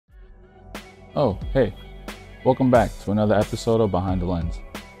Oh, hey, welcome back to another episode of Behind the Lens.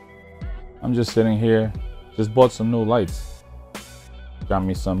 I'm just sitting here, just bought some new lights. Got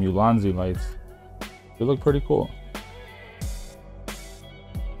me some Ulanzi lights. They look pretty cool.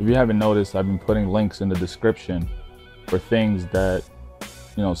 If you haven't noticed, I've been putting links in the description for things that,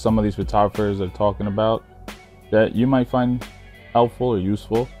 some of these photographers are talking about that you might find helpful or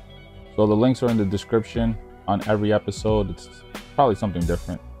useful. So the links are in the description on every episode. It's probably something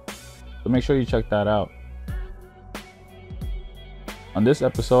different. So make sure you check that out. On this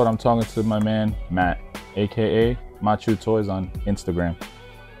episode, I'm talking to my man, Matt, aka Matchu Toys on Instagram.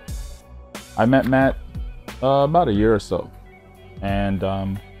 I met Matt about a year or so, and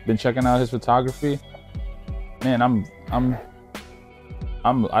been checking out his photography. Man,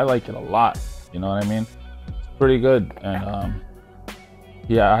 I like it a lot. You know what I mean? It's pretty good, and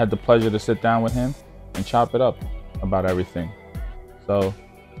I had the pleasure to sit down with him and chop it up about everything. So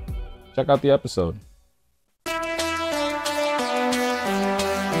check out the episode.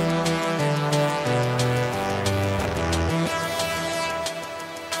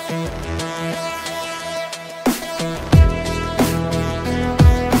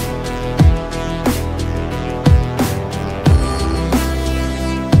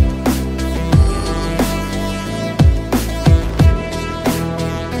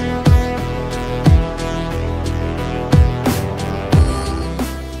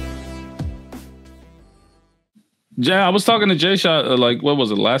 Yeah, I was talking to Jay Shot what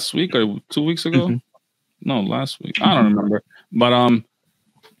was it, last week or 2 weeks ago? Mm-hmm. No, last week. I don't remember. But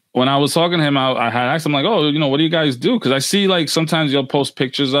when I was talking to him, I had asked him what do you guys do? Because I see sometimes you'll post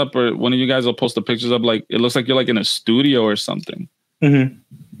pictures up, or one of you guys will post the pictures up it looks like you're in a studio or something. Mm-hmm.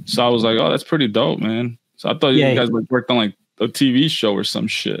 So I was like, oh, that's pretty dope, man. So I thought you guys worked on a TV show or some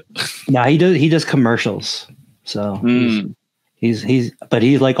shit. No, he does commercials. So he's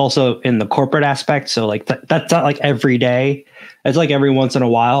also in the corporate aspect. So that's not every day. It's every once in a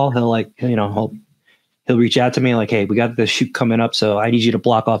while he'll reach out to me hey, we got this shoot coming up, so I need you to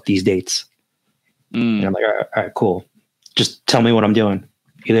block off these dates. And I'm like, all right, cool. Just tell me what I'm doing.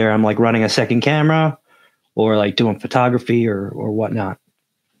 Either I'm running a second camera, or doing photography or whatnot,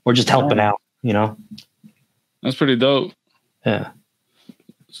 or just helping out. That's pretty dope. Yeah,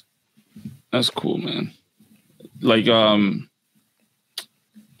 that's cool, man.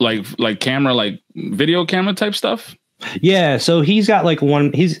 Camera, video camera type stuff. Yeah, so he's got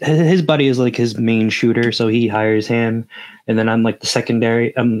his buddy is his main shooter, so he hires him, and then I'm the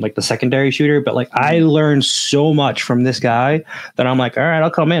secondary shooter. But I learned so much from this guy that I'm all right,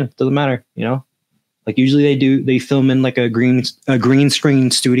 I'll come in. Doesn't matter, usually they film in a green screen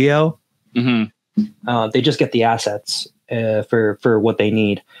studio. Mm-hmm. They just get the assets for what they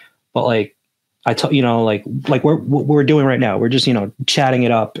need, but what we're doing right now, we're just chatting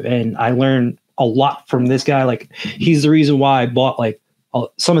it up, and I learned a lot from this guy. He's the reason why I bought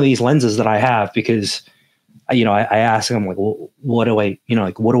some of these lenses that I have, because I asked him what do I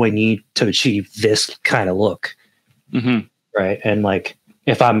need to achieve this kind of look. Mm-hmm. Right. And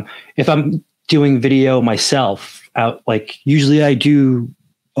if I'm doing video myself out, usually I do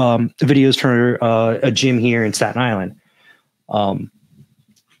videos for a gym here in Staten Island. I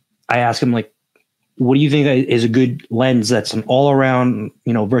ask him what do you think is a good lens that's an all around,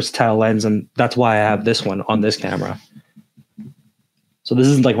 versatile lens? And that's why I have this one on this camera. So this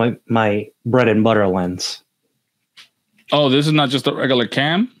is my bread and butter lens. Oh, this is not just a regular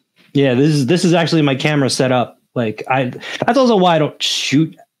cam? Yeah, this is actually my camera set up. That's also why I don't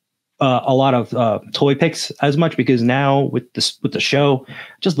shoot a lot of toy pics as much, because now with the show,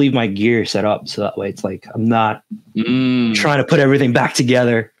 just leave my gear set up, so that way it's I'm not trying to put everything back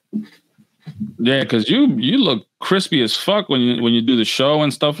together. Yeah, because you look crispy as fuck when you do the show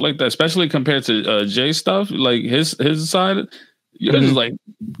and stuff like that, especially compared to Jay's stuff. His side, you're just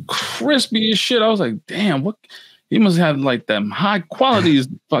crispy as shit. I was like, damn, what? He must have them high quality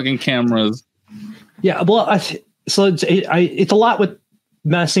fucking cameras. Yeah, well, it's a lot with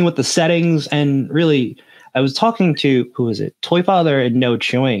messing with the settings, and really, I was talking to Toy Father and No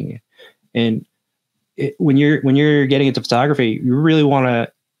Chewing, and when you're getting into photography, you really want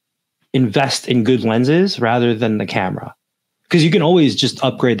to invest in good lenses rather than the camera, because you can always just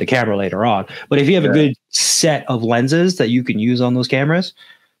upgrade the camera later on. But if you have a good set of lenses that you can use on those cameras,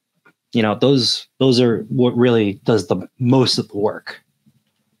 those are what really does the most of the work.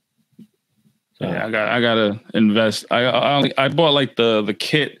 So. Yeah, I gotta invest. I bought the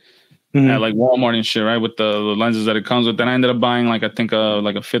kit at Walmart and shit, right, with the lenses that it comes with. Then I ended up buying I think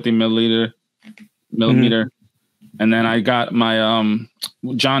a 50 millimeter. And then I got my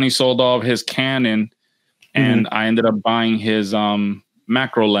Johnny sold off his Canon, and I ended up buying his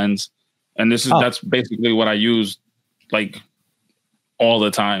macro lens. And that's basically what I use like all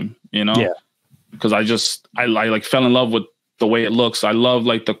the time, you know? Yeah. Because I like fell in love with the way it looks. I love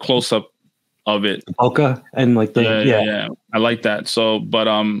like the close up of it. The bokeh and like the yeah. I like that. So, but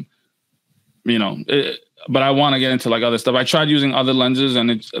you know, but I want to get into like other stuff. I tried using other lenses,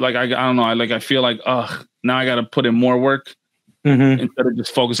 and it's like I don't know. I feel like now I got to put in more work instead of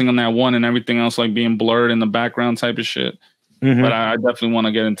just focusing on that one and everything else like being blurred in the background type of shit. But I definitely want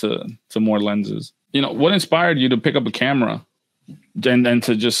to get into more lenses. You know, what inspired you to pick up a camera and then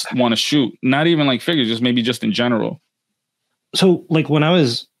to just want to shoot? Not even like figures, just maybe just in general. So like when I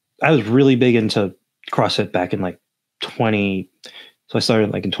was really big into CrossFit back in like 20. So I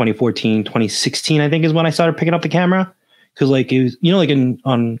started like in 2014, 2016, I think is when I started picking up the camera. Cause like it was, you know, like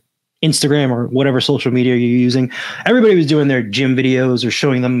on Instagram or whatever social media you're using, everybody was doing their gym videos or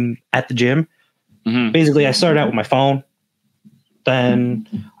showing them at the gym. Basically, I started out with my phone. Then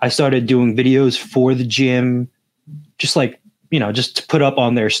I started doing videos for the gym, just like, you know, just to put up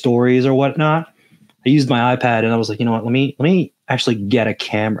on their stories or whatnot. I used my iPad and I was like, you know what, let me actually get a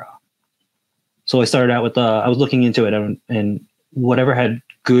camera. So I started out with I was looking into it and whatever had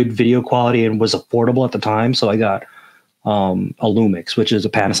good video quality and was affordable at the time. So I got a Lumix, which is a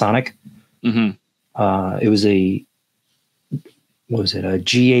Panasonic. It was a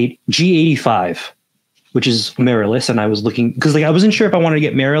G85, which is mirrorless. And I was looking because like I wasn't sure if I wanted to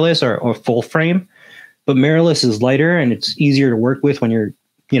get mirrorless or full frame, but mirrorless is lighter and it's easier to work with when you're,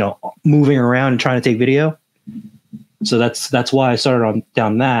 you know, moving around and trying to take video. So that's why I started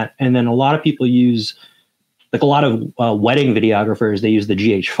down that. And then a lot of people use, like a lot of wedding videographers, they use the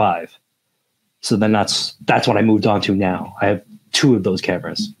GH5. So then that's what I moved on to now. I have 2 of those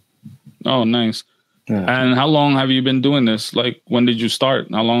cameras. Oh, nice. Yeah. And how long have you been doing this? Like, when did you start?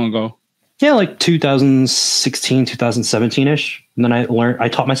 How long ago? Yeah, like 2016, 2017-ish. And then I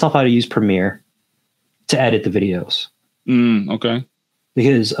taught myself how to use Premiere to edit the videos. Okay.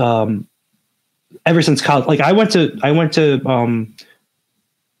 Because ever since college, like I went to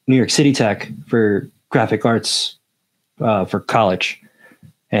New York City Tech for graphic arts for college,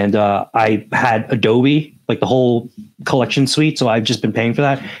 and I had Adobe, like the whole collection suite. So I've just been paying for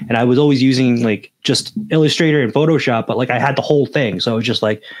that, and I was always using like just Illustrator and Photoshop, but like I had the whole thing. So it was just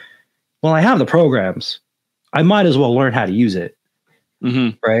like, well, I have the programs, I might as well learn how to use it,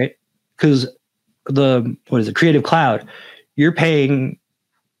 right? Because Creative Cloud, you're paying.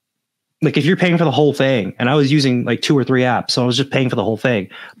 Like if you're paying for the whole thing, and I was using like 2 or 3 apps, so I was just paying for the whole thing.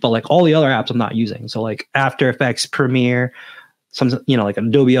 But like all the other apps, I'm not using. So like After Effects, Premiere, some, you know, like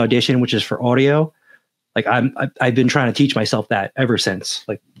Adobe Audition, which is for audio. Like I've been trying to teach myself that ever since,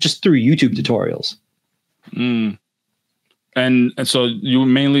 like just through YouTube tutorials. And so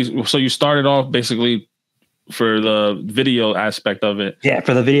you started off basically for the video aspect of it. Yeah,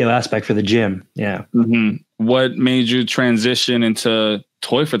 for the video aspect for the gym. Yeah. What made you transition into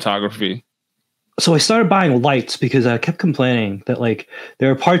toy photography? So I started buying lights because I kept complaining that like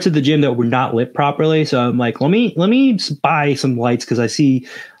there were parts of the gym that were not lit properly. So I'm like, let me buy some lights, because I see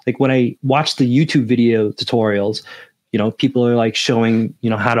like when I watch the YouTube video tutorials, you know, people are like showing, you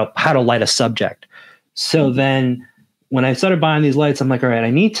know, how to light a subject. So then when I started buying these lights, I'm like, all right, I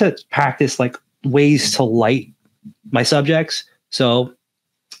need to practice like ways to light my subjects. So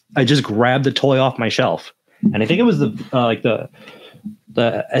I just grabbed the toy off my shelf, and I think it was the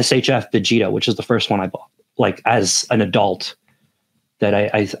SHF Vegeta, which is the first one I bought, like as an adult, that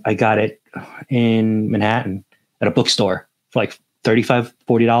I got it in Manhattan at a bookstore for like $35,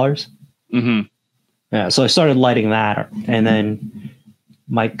 $40. Yeah. So I started lighting that. And then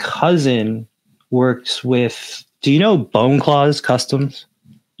my cousin works with, do you know Bone Claws Customs?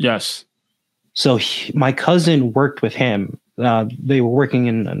 Yes. So my cousin worked with him. They were working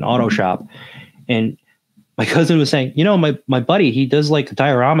in an auto shop, and my cousin was saying, you know, my buddy, he does like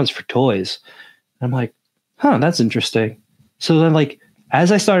dioramas for toys. And I'm like, huh, that's interesting. So then like,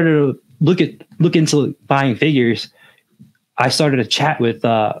 as I started to look into buying figures, I started to chat with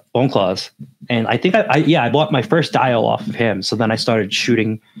Bone Claws, and I think I bought my first dio off of him. So then I started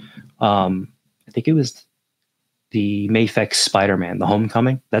shooting. I think it was the Mayfex Spider-Man, the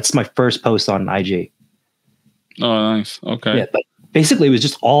Homecoming. That's my first post on IG. Oh, nice. Okay. Yeah, but basically it was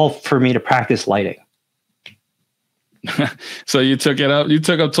just all for me to practice lighting. So you took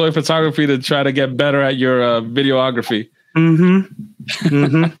up toy photography to try to get better at your videography. You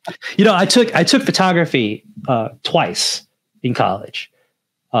know, I took photography twice in college.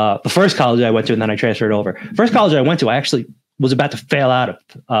 The first college I went to, and then I transferred over. First college I went to, I actually was about to fail out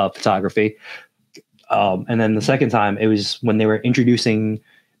of photography. And then the second time, it was when they were introducing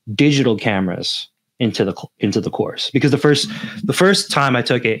digital cameras into the course, because the first time I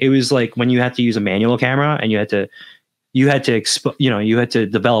took it, it was like when you had to use a manual camera and you had to you had to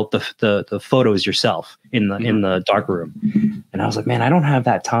develop the photos yourself in the dark room. And I was like, man, I don't have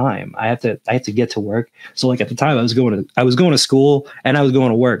that time. I have to get to work. So like at the time I was going to school and I was going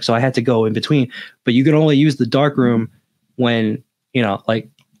to work. So I had to go in between, but you can only use the dark room when, like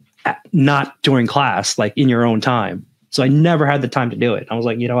not during class, like in your own time. So I never had the time to do it. I was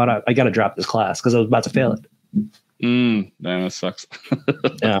like, you know what? I got to drop this class because I was about to fail it. Damn, that sucks.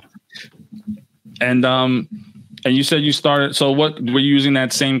 Yeah. And you said you started. So what were you using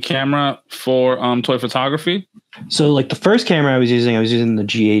that same camera for toy photography? So like the first camera I was using the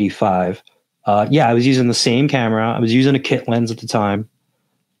G85. I was using the same camera. I was using a kit lens at the time.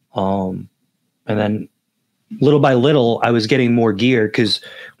 And then little by little, I was getting more gear because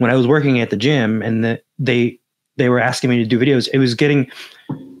when I was working at the gym and they were asking me to do videos, I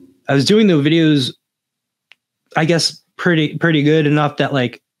was doing the videos, I guess, pretty good enough that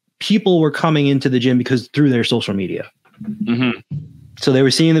like people were coming into the gym because through their social media. Mm-hmm. So they were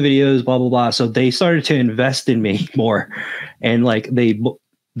seeing the videos, blah, blah, blah. So they started to invest in me more. And like, they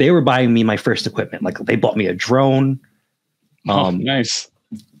were buying me my first equipment. Like they bought me a drone. Nice.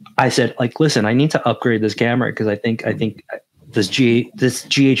 I said, like, listen, I need to upgrade this camera because I think this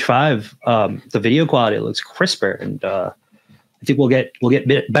GH5, the video quality looks crisper, and I think we'll get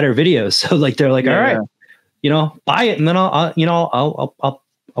better videos. So like they're like, all right, buy it, and then I'll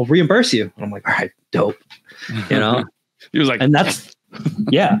reimburse you. And I'm like, all right, dope. He was like, and that's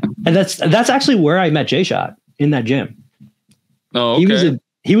and that's actually where I met J Shot, in that gym. Oh, okay.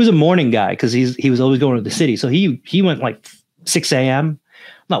 He was a morning guy because he was always going to the city. So he went like 6 a.m.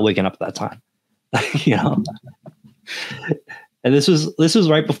 I'm not waking up at that time, And this was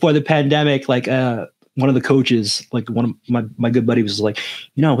right before the pandemic. Like one of the coaches, like one of my good buddies, was like,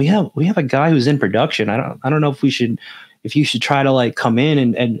 we have a guy who's in production. I don't know if you should try to like come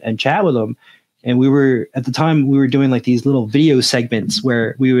in and chat with him. And at the time we were doing like these little video segments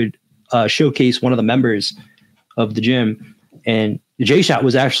where we would showcase one of the members of the gym, and J Shot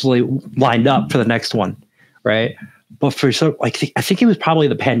was actually lined up for the next one, right? But I think it was probably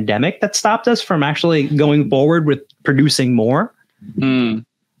the pandemic that stopped us from actually going forward with producing more,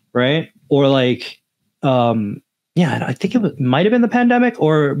 right? Or like, I think it might have been the pandemic,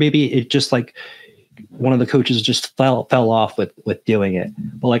 or maybe it just like one of the coaches just fell off with doing it.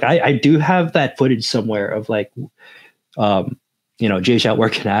 But like, I do have that footage somewhere of like, J Shot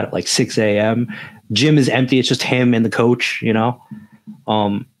working out at like 6 a.m. Gym is empty. It's just him and the coach,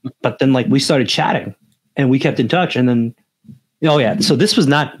 but then like we started chatting. And we kept in touch, and then, so this was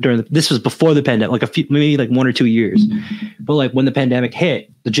this was before the pandemic, like maybe like 1 or 2 years. But like when the pandemic hit,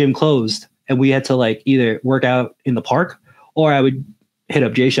 the gym closed, and we had to like either work out in the park, or I would hit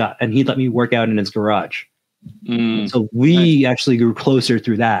up J Shot, and he'd let me work out in his garage. So we actually grew closer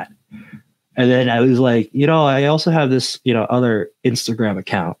through that. And then I was like, I also have this, other Instagram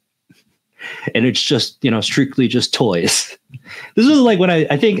account, and it's just, strictly just toys. This was like when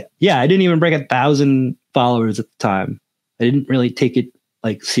I think, I didn't even break 1,000 followers at the time. I didn't really take it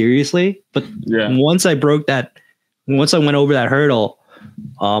like seriously, but once I went over that hurdle,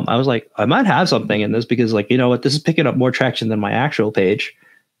 I was like, I might have something in this, because like, this is picking up more traction than my actual page,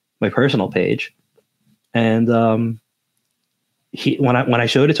 my personal page. And when I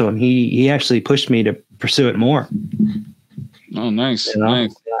showed it to him, he actually pushed me to pursue it more. Oh, nice.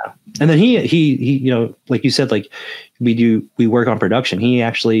 Nice. Yeah. And then he, like you said, like we work on production. He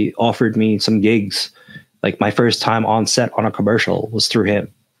actually offered me some gigs. Like my first time on set on a commercial was through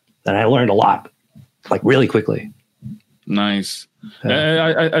him. And I learned a lot, like really quickly. Nice.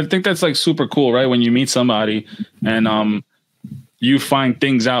 I think that's like super cool, right? When you meet somebody and you find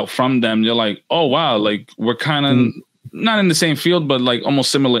things out from them, you're like, oh wow, like we're kind of not in the same field, but like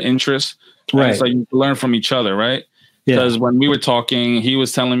almost similar interests. Right. It's like you learn from each other, right? Because when we were talking, he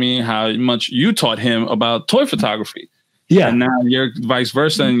was telling me how much you taught him about toy photography. Yeah. And now you're vice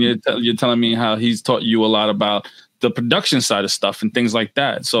versa. And you're telling me how he's taught you a lot about the production side of stuff and things like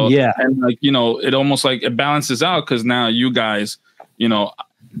that. So, and like, it almost like it balances out, because now you guys,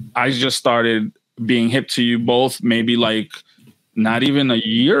 I just started being hip to you both, maybe like not even a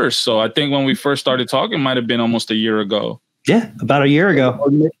year or so. I think when we first started talking, might have been almost a year ago. Yeah. About a year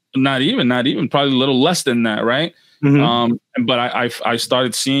ago. Not even, probably a little less than that. Right. Mm-hmm. But I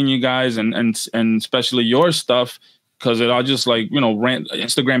started seeing you guys and especially your stuff, because it all just like,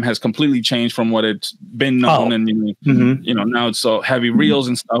 Instagram has completely changed from what it's been known. And, now it's so heavy reels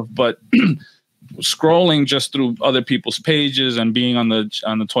and stuff, but scrolling just through other people's pages and being on the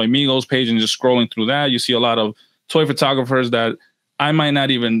ToyMigos page and just scrolling through that, you see a lot of toy photographers that I might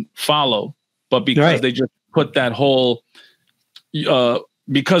not even follow, but because they just put that whole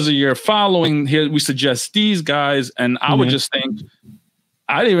because of your following here, we suggest these guys, and I would just think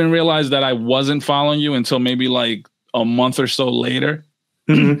I didn't even realize that I wasn't following you until maybe like a month or so later.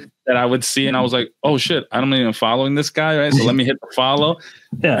 That I would see, and I was like, "Oh shit, I'm not even following this guy, right?" So let me hit the follow.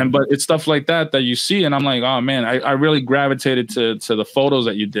 But it's stuff like that you see, and I'm like, "Oh man, I really gravitated to the photos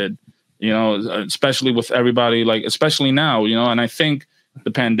that you did, you know, especially with everybody, like especially now, you know." And I think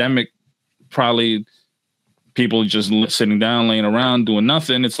the pandemic probably people just sitting down, laying around, doing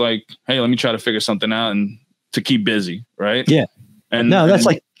nothing. It's like, hey, let me try to figure something out and to keep busy, right? Yeah. And that's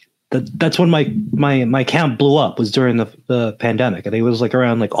like. That's when my account blew up, was during the pandemic. I think it was like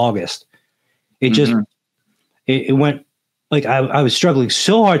around like August. It just it went like I was struggling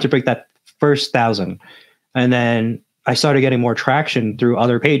so hard to break that first 1,000, and then I started getting more traction through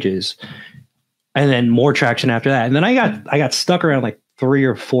other pages, and then more traction after that, and then I got stuck around like 3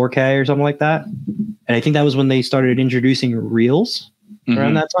 or 4K or something like that. And I think that was when they started introducing reels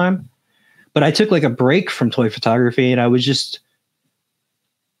around that time. But I took like a break from toy photography, and I was just.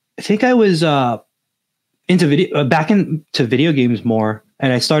 I think I was back into video games more,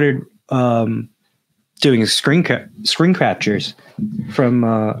 and I started doing screen captures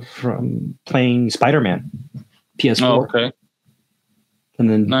from playing Spider-Man PS4. Oh, okay. And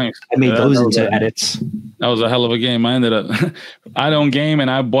then I made those into edits. That was a hell of a game. I ended up I don't game,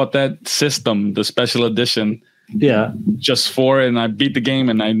 and I bought that system, the special edition. Yeah, just for it, and I beat the game,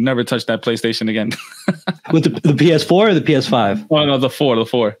 and I never touched that PlayStation again. With the PS4 or the PS5? Oh no, the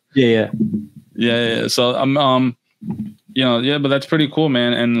 4. Yeah. So I'm, you know, but that's pretty cool,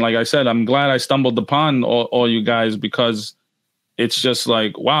 man. And like I said, I'm glad I stumbled upon all you guys, because it's just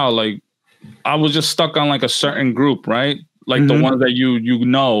like, wow, like I was just stuck on like a certain group, right? Like the ones that you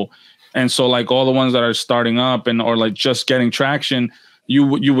know, and so like all the ones that are starting up or like just getting traction. You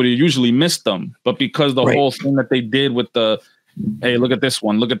would usually miss them, but because the whole thing that they did with the, hey, look at this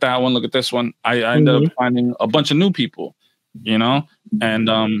one, look at that one, look at this one, I ended up finding a bunch of new people, you know, and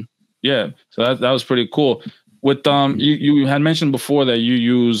so that was pretty cool. With you had mentioned before that you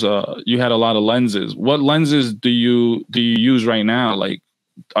use you had a lot of lenses. What lenses do you use right now? Like,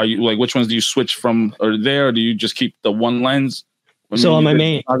 are you like, which ones do you switch from, or do you just keep the one lens? So on my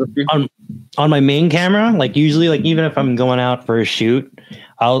main camera, like usually, like even if I'm going out for a shoot,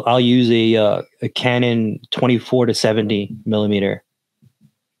 I'll use a Canon 24 to 70 millimeter.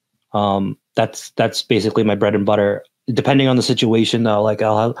 That's basically my bread and butter. Depending on the situation, though, like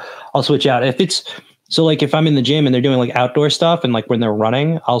I'll switch out if it's so. Like if I'm in the gym and they're doing like outdoor stuff, and like when they're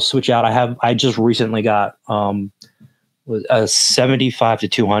running, I'll switch out. I just recently got a 75 to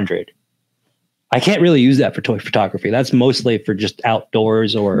 200. I can't really use that for toy photography. That's mostly for just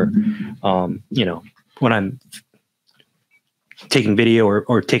outdoors or, you know, when I'm taking video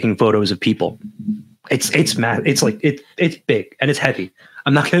or taking photos of people. It's mad. It's like it's big and it's heavy.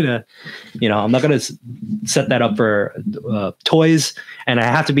 I'm not gonna set that up for toys, and I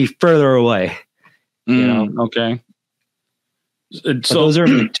have to be further away. You know. Okay. So those are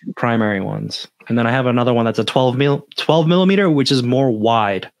my two primary ones, and then I have another one that's a 12 millimeter, which is more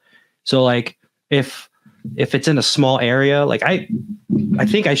wide. So like. If it's in a small area, like I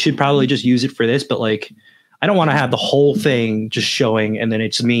think I should probably just use it for this, but like I don't want to have the whole thing just showing and then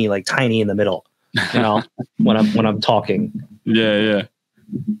it's me like tiny in the middle, you know, when I'm talking. Yeah.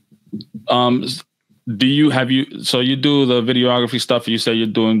 So you do the videography stuff? You say you're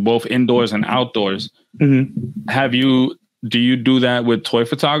doing both indoors and outdoors. Do you do that with toy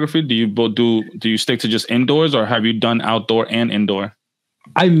photography? Do you stick to just indoors, or have you done outdoor and indoor?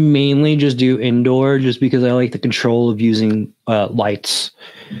 I mainly just do indoor just because I like the control of using lights.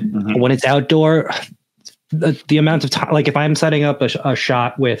 When it's outdoor, the amount of time, like if I'm setting up a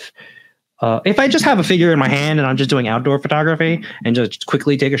shot with, if I just have a figure in my hand and I'm just doing outdoor photography and just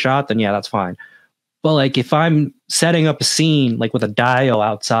quickly take a shot, then yeah, that's fine. But like if I'm setting up a scene, like with a Dario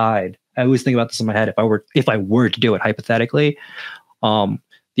outside, I always think about this in my head. If I were to do it hypothetically, the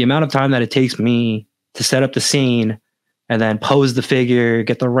amount of time that it takes me to set up the scene and then pose the figure,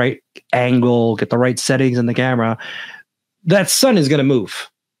 get the right angle, get the right settings in the camera, that sun is going to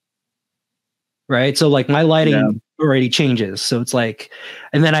move. Right. So like my lighting already changes. So it's like,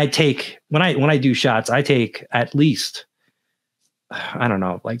 and then when I do shots, I take at least, I don't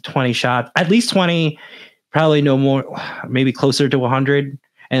know, like 20 shots, at least 20, probably no more, maybe closer to 100.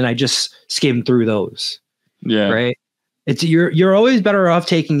 And I just skim through those. Yeah. Right. It's you're always better off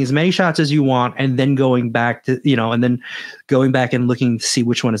taking as many shots as you want and then going back to, and then going back and looking to see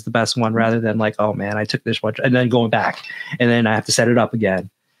which one is the best one, rather than like, oh man, I took this one and then going back and then I have to set it up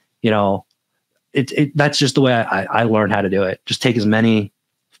again. That's just the way I learned how to do it. Just take as many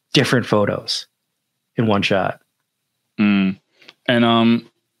different photos. in one shot. And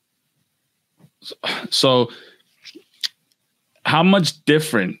so how much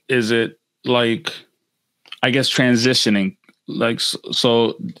different is it, like, I guess, transitioning? Like,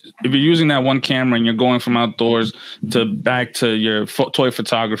 so if you're using that one camera and you're going from outdoors to back to your toy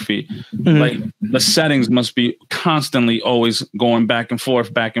photography, like the settings must be constantly always going back and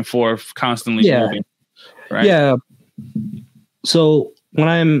forth, constantly moving. Right. Yeah. So when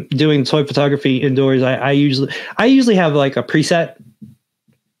I'm doing toy photography indoors, I usually have like a preset,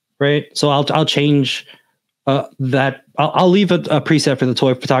 right? So I'll change that. I'll leave a preset for the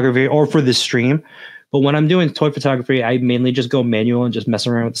toy photography or for the stream. But when I'm doing toy photography, I mainly just go manual and just mess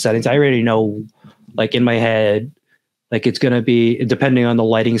around with the settings. I already know, like in my head, like it's going to be, depending on the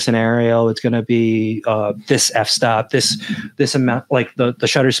lighting scenario, it's going to be this f-stop, this amount, like the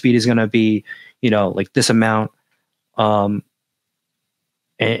shutter speed is going to be, like this amount. And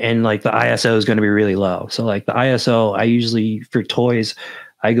like the ISO is going to be really low. So like the ISO, I usually, for toys,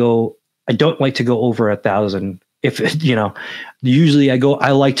 I don't like to go over 1,000. If usually I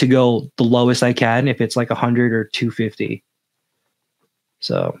like to go the lowest I can if it's like 100 or 250.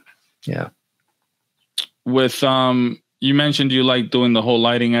 So, yeah. With you mentioned you like doing the whole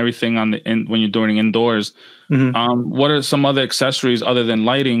lighting, everything when you're doing indoors. Mm-hmm. What are some other accessories other than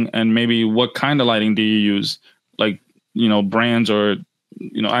lighting, and maybe what kind of lighting do you use? Like, brands, or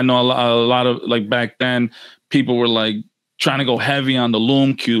I know a lot of, like, back then people were like trying to go heavy on the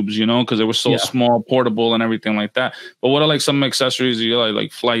Lume cubes, because they were so small, portable, and everything like that. But what are like some accessories you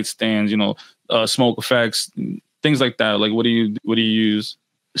like flight stands, smoke effects, things like that? Like, what do you use?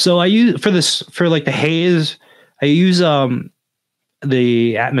 So I use for like the haze, I use the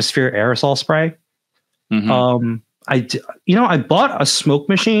atmosphere aerosol spray. Mm-hmm. I bought a smoke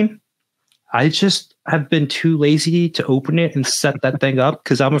machine. I just have been too lazy to open it and set that thing up,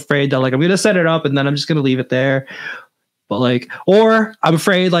 because I'm afraid that, like, I'm gonna set it up and then I'm just gonna leave it there. But like, or I'm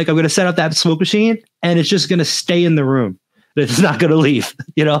afraid, like, I'm going to set up that smoke machine and it's just going to stay in the room. It's not going to leave,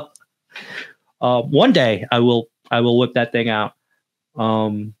 One day I will whip that thing out.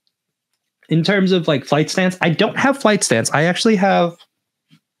 In terms of like flight stands, I don't have flight stands. I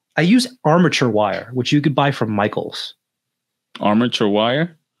use armature wire, which you could buy from Michaels. Armature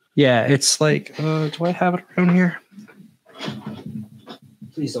wire? Yeah. It's like, do I have it around here?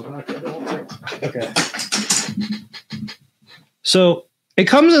 Please don't knock it over. Okay. So it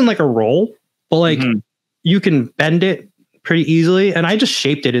comes in like a roll, but like you can bend it pretty easily. And I just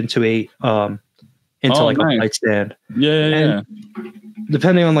shaped it into a light stand. Yeah.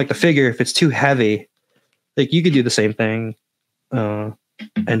 Depending on like the figure, if it's too heavy, like you could do the same thing and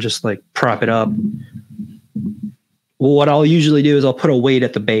just like prop it up. Well, what I'll usually do is I'll put a weight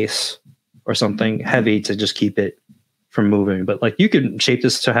at the base or something heavy to just keep it from moving. But like you can shape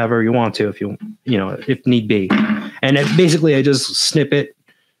this to however you want to, if need be. And basically I just snip it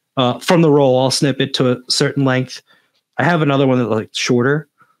from the roll. I'll snip it to a certain length. I have another one that's like shorter.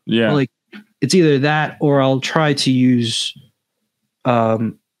 Yeah. But, like, it's either that or I'll try to use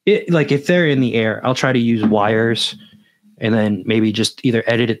like if they're in the air, I'll try to use wires and then maybe just either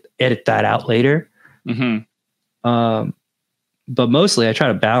edit that out later. Mm-hmm. But mostly I try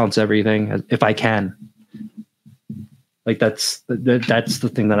to balance everything if I can. Like that's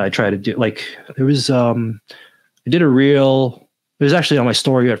the thing that I try to do. Like there was I did a reel. It was actually on my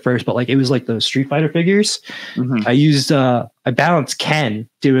story at first, but like it was like the Street Fighter figures. Mm-hmm. I used I balanced Ken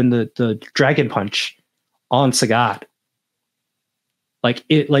doing the Dragon Punch on Sagat. Like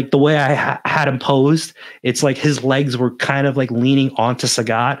the way I had him posed, it's like his legs were kind of like leaning onto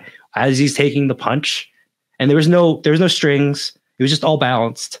Sagat as he's taking the punch, and there was no strings. It was just all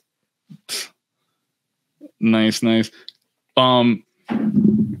balanced. Nice. When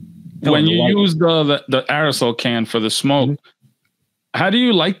you use the aerosol can for the smoke, how do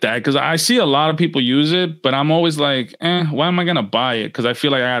you like that? Because I see a lot of people use it, but I'm always like, why am I gonna buy it? Because I feel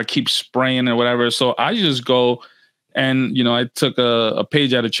like I gotta keep spraying or whatever. So I just go and I took a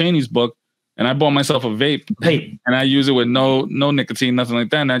page out of Cheney's book and I bought myself a vape, and I use it with no nicotine, nothing like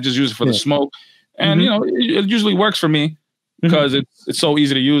that, and I just use it for the smoke. And it usually works for me because it's so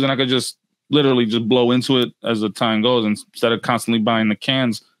easy to use, and I could just literally just blow into it as the time goes instead of constantly buying the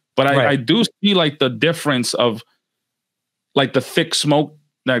cans. But I do see like the difference of like the thick smoke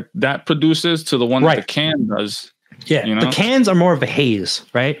that produces to the one that the can does. Yeah, the cans are more of a haze,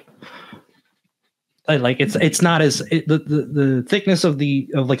 right? Like it's not as the thickness of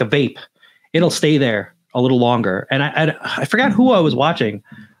like a vape. It'll stay there a little longer. And I forgot who I was watching,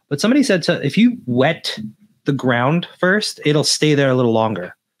 but somebody said if you wet the ground first, it'll stay there a little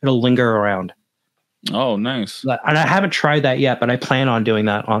longer. It'll linger around. Oh, nice. And I haven't tried that yet, but I plan on doing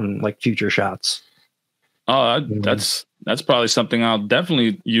that on like future shots. Oh, that's probably something I'll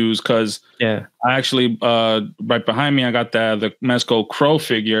definitely use because Yeah. I actually right behind me I got the Mezco Crow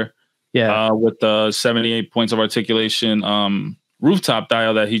figure. Yeah. With the 78 points of articulation rooftop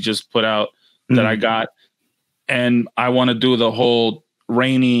dial that he just put out that I got, and I want to do the whole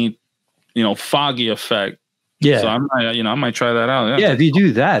rainy, foggy effect. Yeah. So I might try that out. Yeah. If you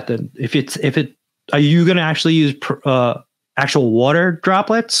do that, then are you going to actually use actual water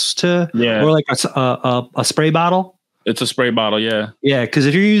droplets or like a spray bottle? It's a spray bottle. Yeah. Yeah. Because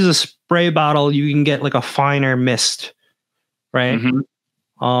if you use a spray bottle, you can get like a finer mist, right?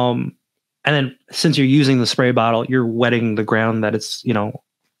 Mm-hmm. And then since you're using the spray bottle, you're wetting the ground that it's,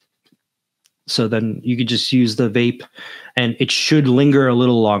 so then you could just use the vape and it should linger a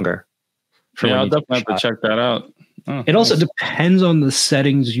little longer. I'll definitely have to check that out. Oh, it also depends on the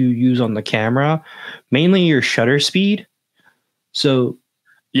settings you use on the camera, mainly your shutter speed. So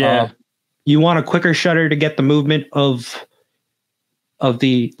you want a quicker shutter to get the movement of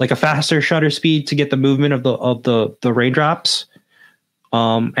the, like a faster shutter speed to get the movement of the raindrops.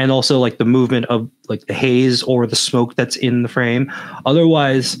 And also like the movement of like the haze or the smoke that's in the frame.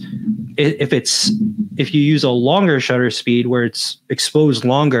 Otherwise, if you use a longer shutter speed where it's exposed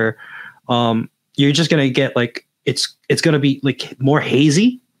longer, you're just gonna get like it's gonna be like more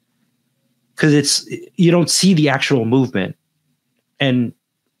hazy because you don't see the actual movement, and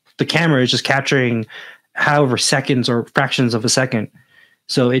the camera is just capturing however seconds or fractions of a second.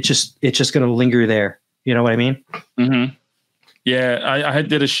 So it's just gonna linger there. You know what I mean? Mm-hmm. Yeah, I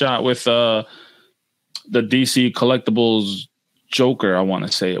did a shot with the DC Collectibles Joker, I want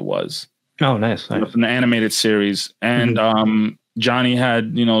to say it was. Oh, nice. From the animated series. And Johnny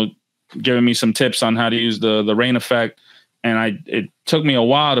had, given me some tips on how to use the rain effect. And it took me a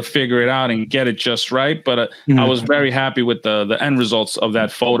while to figure it out and get it just right. But I was very happy with the end results of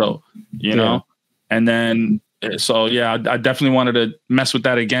that photo, you know? And then, so yeah, I definitely wanted to mess with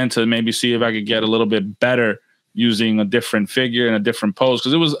that again to maybe see if I could get a little bit better using a different figure and a different pose,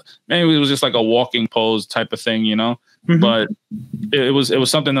 because it was just like a walking pose type of thing, but it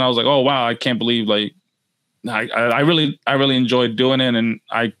was something that I was like, oh wow, I can't believe, like I really enjoyed doing it, and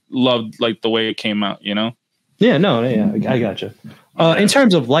I loved like the way it came out, I gotcha. In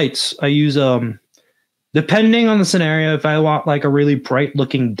terms of lights, I use depending on the scenario, if I want like a really bright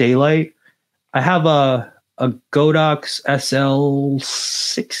looking daylight, I have a Godox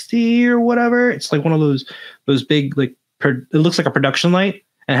SL60 or whatever. It's like one of those big, like it looks like a production light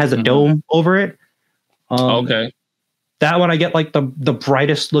and it has a dome over it. Okay. That one I get like the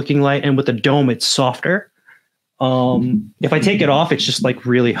brightest looking light, and with the dome it's softer. If I take it off, it's just like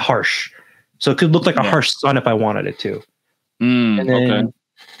really harsh. So it could look like a harsh sun if I wanted it to. And then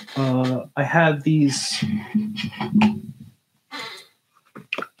I have these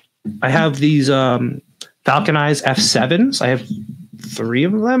Falconized F7s. I have 3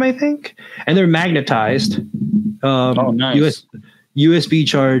 of them, I think, and they're magnetized. Nice. USB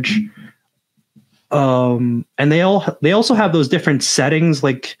charge. And they also have those different settings.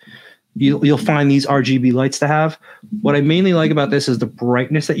 Like you'll find these RGB lights to have. What I mainly like about this is the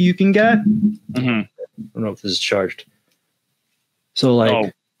brightness that you can get. I don't know if this is charged. So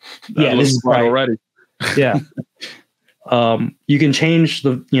like, this is bright already. Yeah. You can change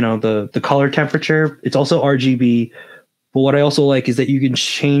the color temperature. It's also RGB, but what I also like is that you can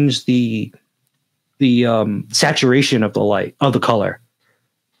change the saturation of the light, of the color.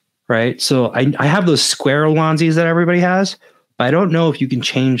 Right. So I have those square Alonzis that everybody has, but I don't know if you can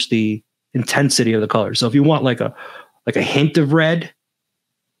change the intensity of the color. So if you want like a hint of red,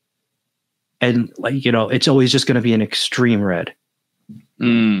 and it's always just going to be an extreme red.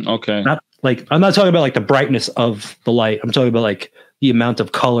 Okay. I'm not talking about like the brightness of the light. I'm talking about like the amount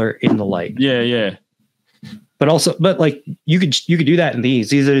of color in the light. Yeah. But like you could do that in these.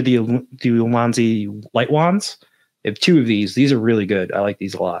 These are the Alonzi light wands. I have 2 of these. These are really good. I like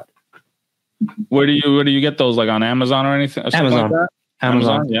these a lot. Where do you get those? Like on Amazon or anything? Or Amazon. Like that?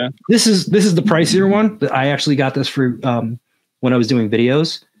 Amazon. Yeah. This is the pricier one. I actually got this for when I was doing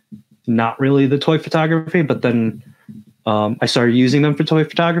videos. Not really the toy photography, but then I started using them for toy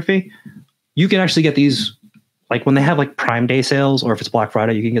photography. You can actually get these like when they have like Prime Day sales, or if it's Black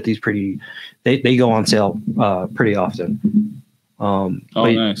Friday, you can get these they go on sale pretty often.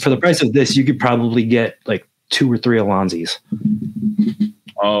 Nice. For the price of this, you could probably get like 2 or 3 Alonzis.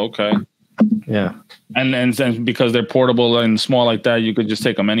 Oh, okay. Yeah. And because they're portable and small like that, you could just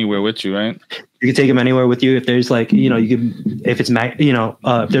take them anywhere with you, right? You can take them anywhere with you. If there's like, you can, if it's,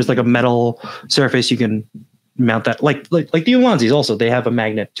 if there's like a metal surface, you can mount that. Like the Alonzis also, they have a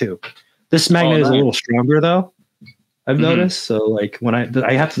magnet too. This magnet is a little stronger though. I've noticed. So like when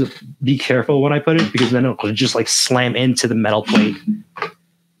I have to be careful when I put it, because then it'll just like slam into the metal plate.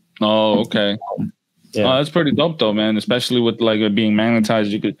 Oh, okay. Yeah. Oh, that's pretty dope though, man. Especially with like it being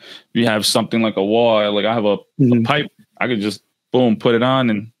magnetized, you have something like a wall. Like I have a pipe, I could just boom, put it on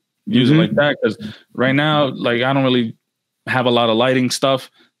and use it like that. Because right now, like I don't really have a lot of lighting stuff.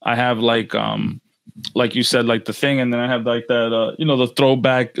 I have like you said, like the thing, and then I have like that the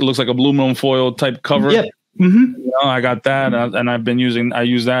throwback. It looks like aluminum foil type cover. Yeah. I got that, and I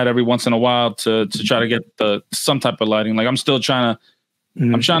use that every once in a while to try to get some type of lighting. Like I'm still trying to.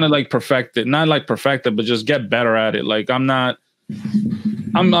 I'm trying to like perfect it, not like perfect it, but just get better at it. Like I'm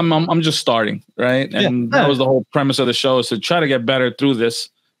just starting, right? And that was the whole premise of the show, is to try to get better through this,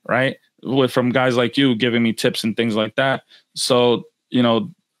 right? From guys like you giving me tips and things like that. So,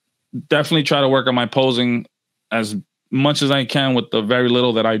 definitely try to work on my posing as much as I can with the very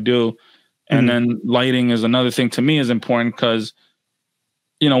little that I do. And then lighting is another thing to me is important, because,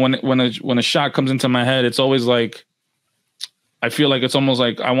 when a shot comes into my head, it's always like, I feel like it's almost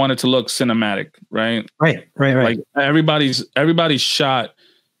like I want it to look cinematic, right? Right. Like everybody's shot.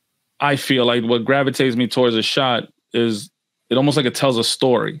 I feel like what gravitates me towards a shot is it almost like it tells a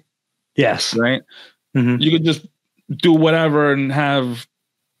story. Yes. Right. You could just do whatever and have,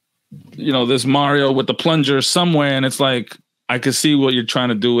 this Mario with the plunger somewhere, and it's like I could see what you're trying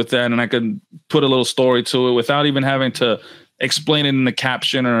to do with that, and I could put a little story to it without even having to explain it in the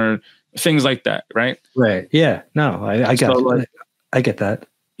caption or things like that, right? Right. Yeah. No, I get that.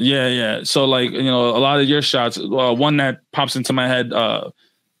 Yeah. So like, a lot of your shots, one that pops into my head,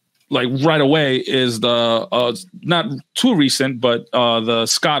 like right away is the, not too recent, but the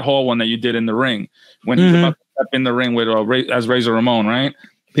Scott Hall one that you did in the ring when he's about to step in the ring with as Razor Ramon, right?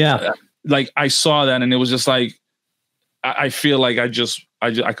 Yeah. Like I saw that and it was just like, I feel like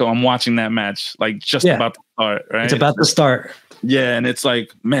I'm watching that match, like just about to start, right? It's about to start. Yeah, and it's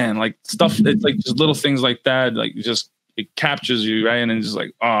like, man, like stuff. It's like just little things like that. Like it captures you, right? And it's just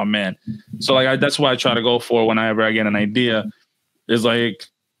like, oh man. So like that's why I try to go for whenever I get an idea, is like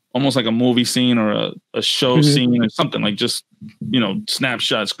almost like a movie scene or a show scene or something, like just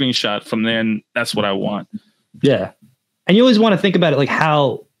snapshot, screenshot from there, and that's what I want. Yeah, and you always want to think about it like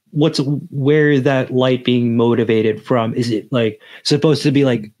where is that light being motivated from? Is it like supposed to be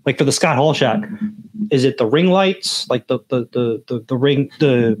like for the Scott Hall shot? Is it the ring lights, like the ring,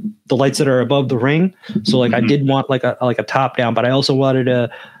 the lights that are above the ring? So like I did want like a top down, but I also wanted to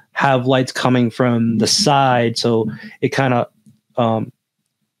have lights coming from the side, so it kind of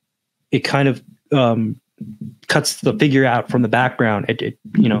cuts the figure out from the background.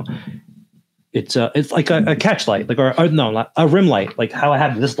 It's like a catch light, like or no, not a rim light, like how I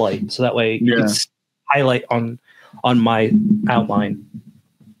have this light, so that way you can highlight on my outline.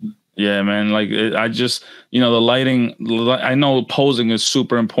 Yeah, man. Like I just, the lighting. I know posing is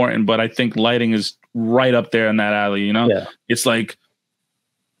super important, but I think lighting is right up there in that alley. It's like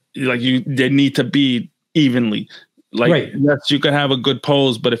they need to be evenly. Like yes, you could have a good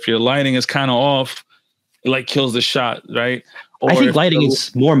pose, but if your lighting is kind of off, it like kills the shot, right? I think lighting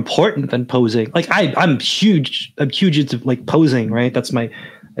is more important than posing. Like I'm huge into like posing, right? That's my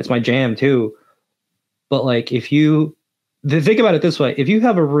jam too. But like if you think about it this way, if you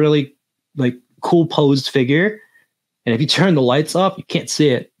have a really like cool posed figure, and if you turn the lights off, you can't see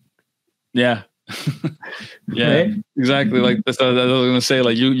it. Yeah. Yeah, right? Exactly. Like that's what I was gonna say.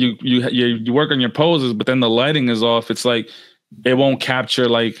 Like you work on your poses, but then the lighting is off. It's like it won't capture,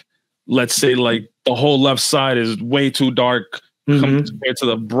 like, let's say like the whole left side is way too dark compared to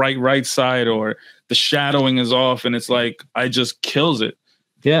the bright right side, or the shadowing is off, and it's like I just kills it.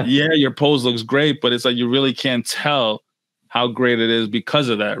 Yeah, your pose looks great, but it's like you really can't tell how great it is because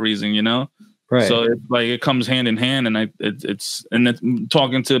of that reason, Right. So it's like it comes hand in hand, and it's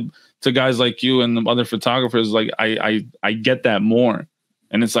talking to guys like you and the other photographers, like I get that more,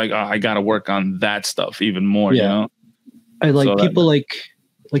 and it's like I got to work on that stuff even more. I like people like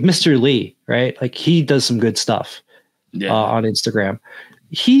Mr. Lee, right? Like he does some good stuff on Instagram.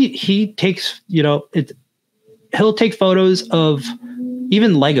 He takes, he'll take photos of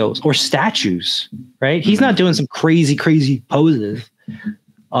even Legos or statues, right? He's not doing some crazy poses.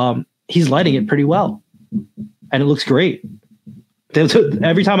 He's lighting it pretty well, and it looks great.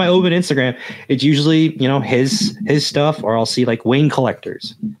 Every time I open Instagram, it's usually, his stuff, or I'll see like Wayne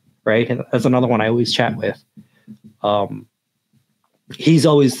collectors, right? And that's another one I always chat with. He's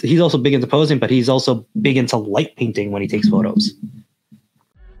also big into posing, but he's also big into light painting when he takes photos.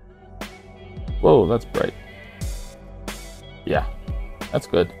 Whoa, that's bright. Yeah, that's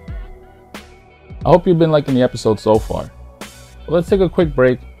good. I hope you've been liking the episode so far. Well, let's take a quick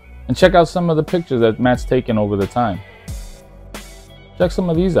break and check out some of the pictures that Matt's taken over the time. check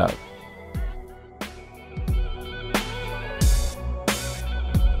some of these out.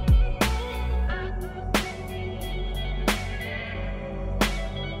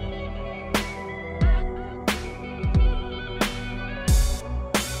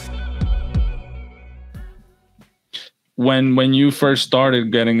 When you first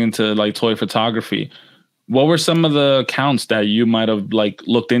started getting into like toy photography, what were some of the accounts that you might have like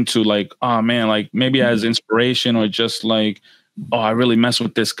looked into, like, oh man, like maybe as inspiration, or just like, oh, I really mess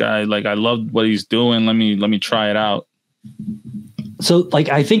with this guy, like I love what he's doing, let me try it out? So like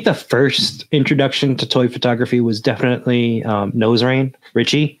I think the first introduction to toy photography was definitely Nose Rain,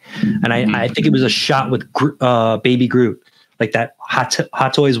 Richie, and I think it was a shot with Baby Groot, like that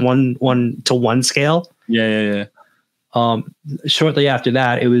Hot Toys 1:1 scale. Yeah. Shortly after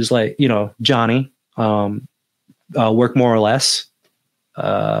that, it was like, you know, Johnny, Work More or Less.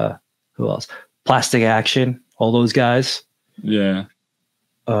 Who else? Plastic Action, all those guys. Yeah.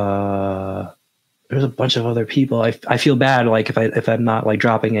 There's a bunch of other people. I feel bad, like if I'm not like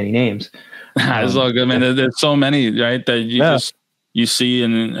dropping any names. It's all good, man. There's so many, right? That you see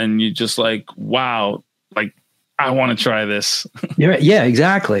and you just like, wow, like I want to try this. Yeah,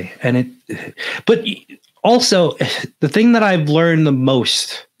 exactly. But also the thing that I've learned the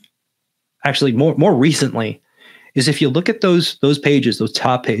most, actually more recently, is if you look at those pages, those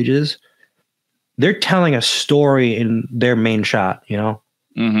top pages, they're telling a story in their main shot, you know?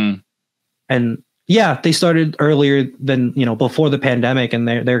 Mm-hmm. And yeah, they started earlier than, you know, before the pandemic, and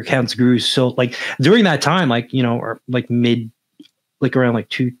their accounts grew. So like during that time, like, you know, or like around like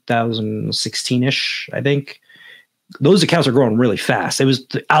 2016-ish, I think, those accounts are growing really fast.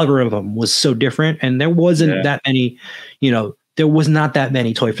 The algorithm was so different, and there wasn't that many, you know, there was not that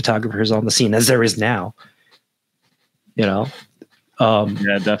many toy photographers on the scene as there is now, you know?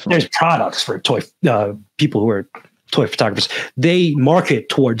 Yeah, definitely. There's products for toy people who are toy photographers. They market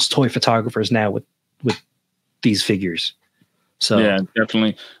towards toy photographers now with these figures. So yeah,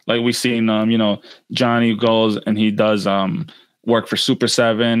 definitely. Like we've seen, you know, Johnny goes and he does work for Super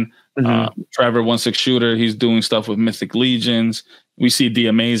 7. Trevor 16 Shooter, he's doing stuff with Mythic Legions. We see The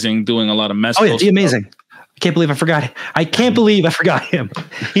Amazing doing a lot of mess. Oh yeah, The Amazing. I can't believe I forgot. I can't believe I forgot him.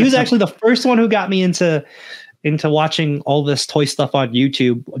 He was actually the first one who got me into watching all this toy stuff on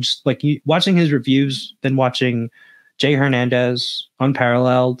YouTube. Just like watching his reviews, then watching Jay Hernandez,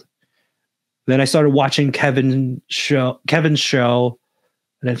 Unparalleled. Then I started watching Kevin's show.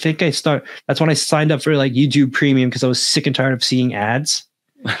 And I think that's when I signed up for like YouTube Premium, because I was sick and tired of seeing ads.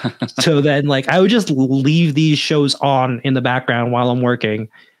 So then like I would just leave these shows on in the background while I'm working.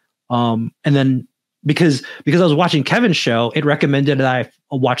 And then because I was watching Kevin's show, it recommended that I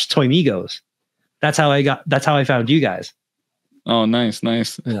watch ToyMigos. That's how I found you guys. Oh, nice.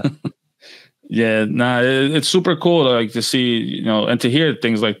 Yeah. Yeah, it's super cool like to see, you know, and to hear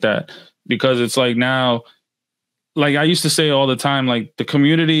things like that, because it's like now, like I used to say all the time, like the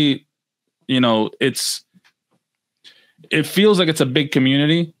community, you know, it feels like it's a big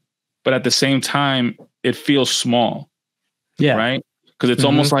community, but at the same time, it feels small. Yeah. Right. Because it's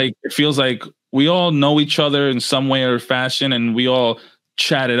almost like, it feels like we all know each other in some way or fashion, and we all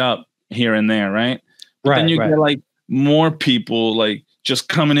chat it up here and there. Right. But then you get like more people like just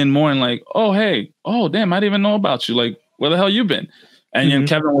coming in more and like, oh, hey, oh, damn, I didn't even know about you. Like, where the hell you been? And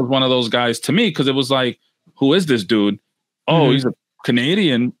Kevin was one of those guys to me, because it was like, who is this dude? Oh, he's a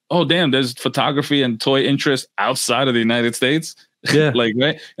Canadian. Oh, damn, there's photography and toy interest outside of the United States. Yeah. Like,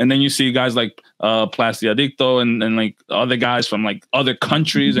 right. And then you see guys like Plastiadicto and like other guys from like other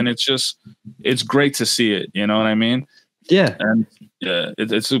countries. And it's great to see it. You know what I mean? Yeah. And yeah,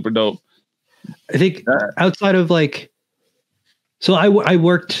 it's super dope. I think outside of like, so I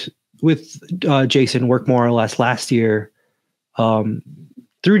worked with Jason, Work More or Less, last year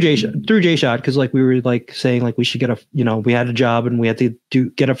through J-Shot, because like we were like saying like we should get we had a job and we had to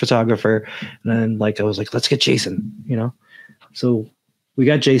get a photographer, and then like I was like, let's get Jason, you know. So we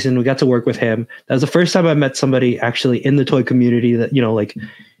got Jason, we got to work with him. That was the first time I met somebody actually in the toy community that, you know, like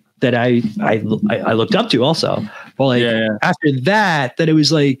that I looked up to also. Well, like after that, it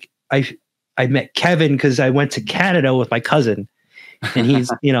was like I met Kevin because I went to Canada with my cousin. And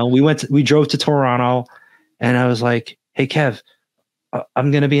he's, you know, we drove to Toronto, and I was like, hey, Kev,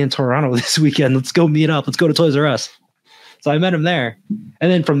 I'm going to be in Toronto this weekend. Let's go meet up. Let's go to Toys R Us. So I met him there.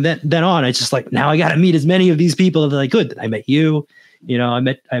 And then from then on, it's just like, now I got to meet as many of these people as I could. I met you, you know, I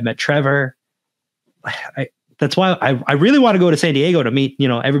met Trevor. That's why I really want to go to San Diego to meet, you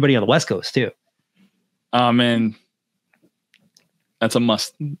know, everybody on the West Coast too. Oh man, that's a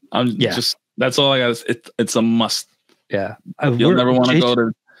must. That's all I got. It's a must. Yeah. You'll never want to go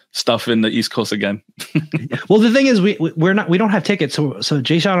to stuff in the East Coast again. Well, the thing is, we don't have tickets, so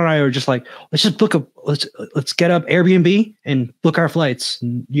Jay Sean and I are just like, let's get up Airbnb and book our flights,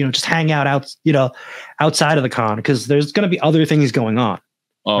 and just hang out outside of the con, because there's going to be other things going on,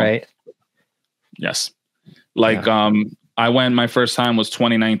 right? Yes, like I went. My first time was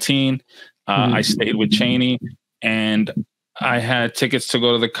 2019. I stayed with Cheney, and I had tickets to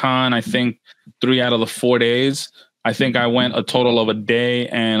go to the con. I think 3 out of the 4 days. I think I went a total of a day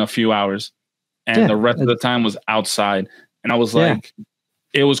and a few hours, and the rest of the time was outside. And I was like,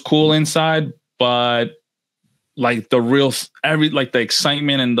 it was cool inside, but like the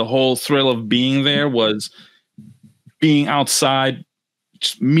excitement and the whole thrill of being there was being outside,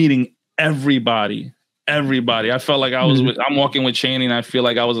 just meeting everybody. I felt like I was I'm walking with Cheney, and I feel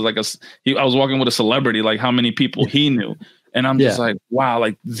like I was like I was walking with a celebrity, like how many people he knew. And I'm just like, wow,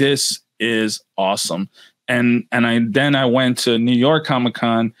 like this is awesome. And I went to New York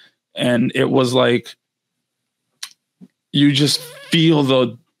Comic-Con, and it was like you just feel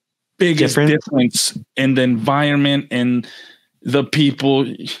the biggest difference in the environment and the people.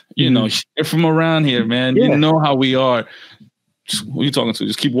 You're from around here, man. You know how we are. Who are you talking to?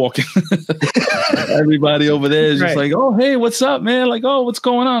 Just keep walking. Everybody over there is just like, oh, hey, what's up, man? Like, oh, what's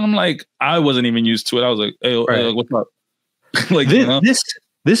going on? I'm like, I wasn't even used to it. I was like, hey, what's up? Like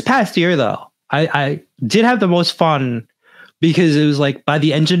this past year, though, I did have the most fun, because it was like by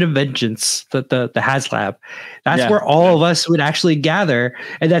the Engine of Vengeance, the HasLab. That's where all of us would actually gather,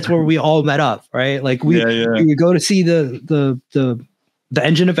 and that's where we all met up, right? Like we would go to see the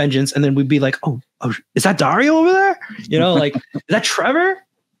Engine of Vengeance, and then we'd be like, oh, is that Dario over there? Like, is that Trevor?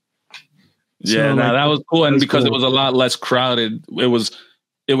 Yeah, that was cool, and because it was a lot less crowded, it was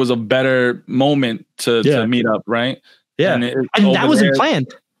a better moment to meet up, right? Yeah, and that wasn't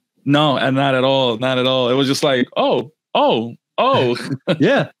planned. No, and not at all. Not at all. It was just like, oh.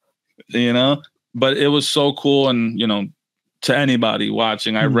 Yeah. But it was so cool. And, to anybody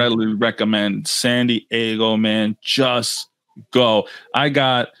watching, I readily recommend San Diego, man. Just go. I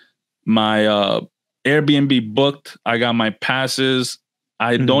got my Airbnb booked. I got my passes.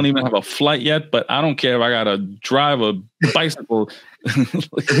 I don't even have a flight yet, but I don't care if I got to drive a bicycle.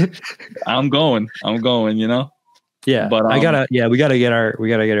 I'm going, Yeah, but we gotta get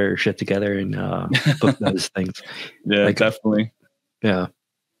our shit together and book those things. Yeah, definitely. Yeah.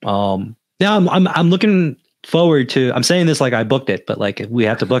 I'm looking forward to. I'm saying this like I booked it, but like we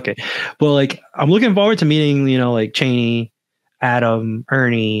have to book it. But like I'm looking forward to meeting like Cheney, Adam,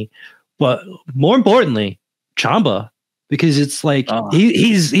 Ernie, but more importantly, Chamba, because it's like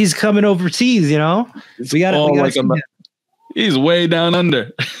he's coming overseas. We got he's way down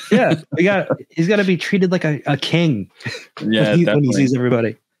under. Yeah, he's got to be treated like a king. Yeah, when he sees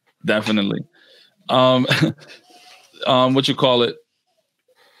everybody. Definitely. What you call it?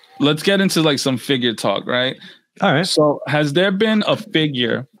 Let's get into like some figure talk, right? All right. So, has there been a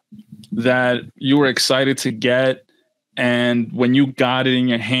figure that you were excited to get, and when you got it in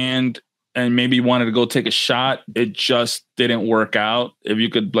your hand, and maybe you wanted to go take a shot, it just didn't work out? If you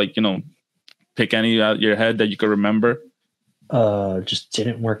could, pick any out of your head that you could remember. Just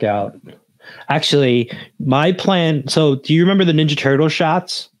didn't work out. Actually, my plan. So, do you remember the Ninja Turtle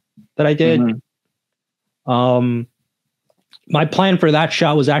shots that I did? My plan for that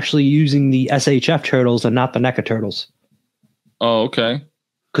shot was actually using the SHF turtles and not the NECA turtles. Oh, okay.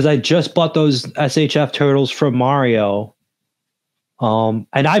 Because I just bought those SHF turtles from Mario. And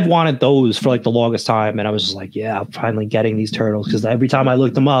I've wanted those for like the longest time. And I was just like, yeah, I'm finally getting these turtles, because every time I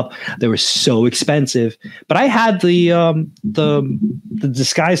looked them up, they were so expensive. But I had the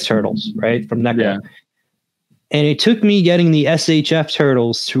disguise turtles, right, from NECA. Yeah. And it took me getting the SHF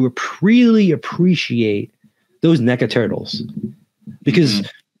turtles to really appreciate those NECA turtles, because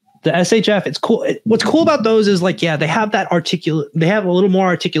the SHF, it's cool. What's cool about those is like, yeah, they have that they have a little more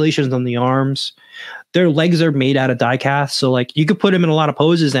articulations on the arms. Their legs are made out of die cast, so like you could put them in a lot of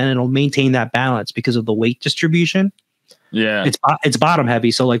poses and it'll maintain that balance because of the weight distribution. Yeah, it's bottom heavy,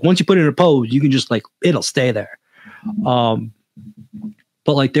 so like once you put it in a pose, you can just like it'll stay there. But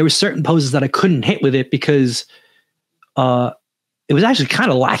like there were certain poses that I couldn't hit with it because it was actually kind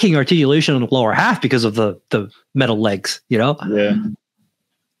of lacking articulation on the lower half because of the metal legs, Yeah.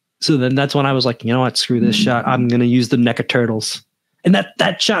 So then that's when I was like, you know what, screw this shot. I'm gonna use the NECA turtles, and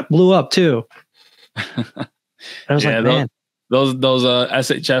that shot blew up too. I was like, man, those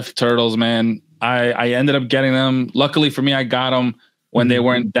SHF turtles, man. I ended up getting them. Luckily for me, I got them when they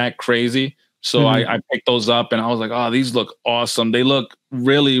weren't that crazy. So I picked those up, and I was like, oh, these look awesome. They look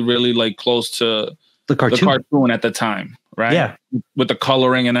really, really like close to the cartoon at the time, right? Yeah, with the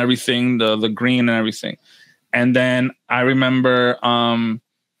coloring and everything, the green and everything. And then I remember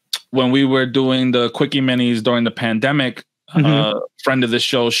when we were doing the quickie minis during the pandemic, friend of the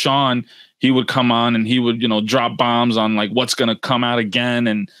show, Sean, he would come on and he would, drop bombs on like what's going to come out again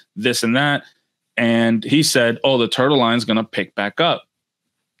and this and that. And he said, oh, the turtle line's going to pick back up.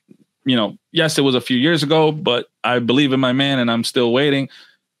 Yes, it was a few years ago, but I believe in my man and I'm still waiting.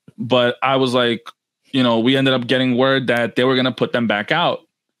 But I was like, we ended up getting word that they were going to put them back out.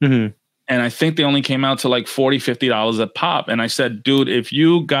 And I think they only came out to like $40, $50 a pop. And I said, dude, if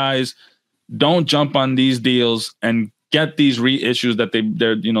you guys don't jump on these deals and get these reissues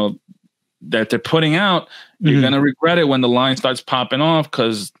that they're putting out, you're going to regret it when the line starts popping off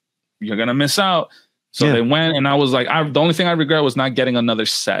because you're going to miss out. So they went, and I was like, the only thing I regret was not getting another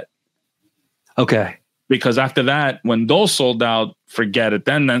set. Okay. Because after that, when those sold out, forget it.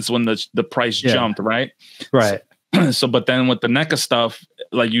 Then that's when the price jumped, right? Right. So, but then with the NECA stuff,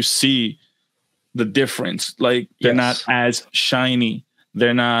 like you see the difference. Like they're not as shiny.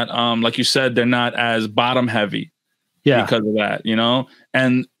 They're not, like you said, they're not as bottom heavy. Yeah. Because of that,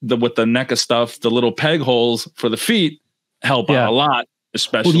 and with the NECA stuff, the little peg holes for the feet help out a lot,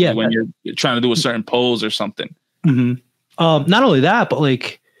 especially when you're trying to do a certain pose or something. Not only that, but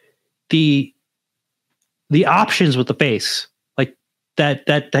like the options with the face, like that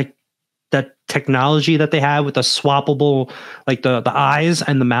technology that they have with the swappable, like the eyes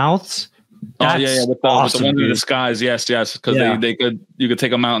and the mouths. With the ones in the skies, yes, because you could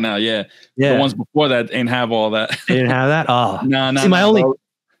take them out now. The ones before that ain't have all that. They didn't have that. See, my only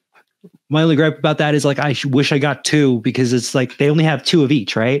gripe about that is like I wish I got two, because it's like they only have two of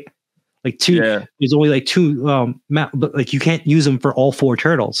each, right? Like two. There's only like two. But like you can't use them for all four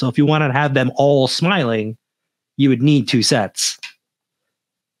turtles. So if you want to have them all smiling, you would need two sets.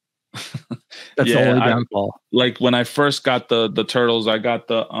 That's the only downfall. Like when I first got the turtles, I got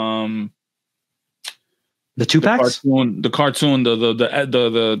the 2-packs, the cartoon,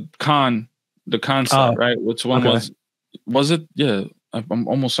 the concept, right? Which one was it? Yeah, I'm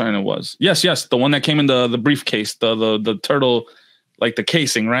almost certain it was. Yes, the one that came in the briefcase, the turtle, like the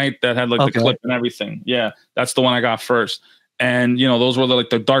casing, right? That had like the clip and everything. Yeah, that's the one I got first. And those were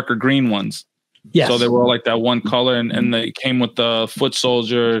the darker green ones. Yes. So they were all like that one color, and they came with the Foot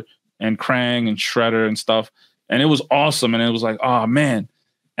Soldier and Krang and Shredder and stuff. And it was awesome. And it was like, oh man.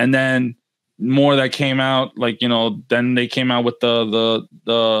 And then more that came out, like, then they came out with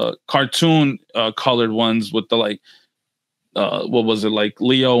the cartoon colored ones with the like what was it, like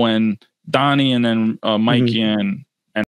Leo and Donnie, and then Mikey and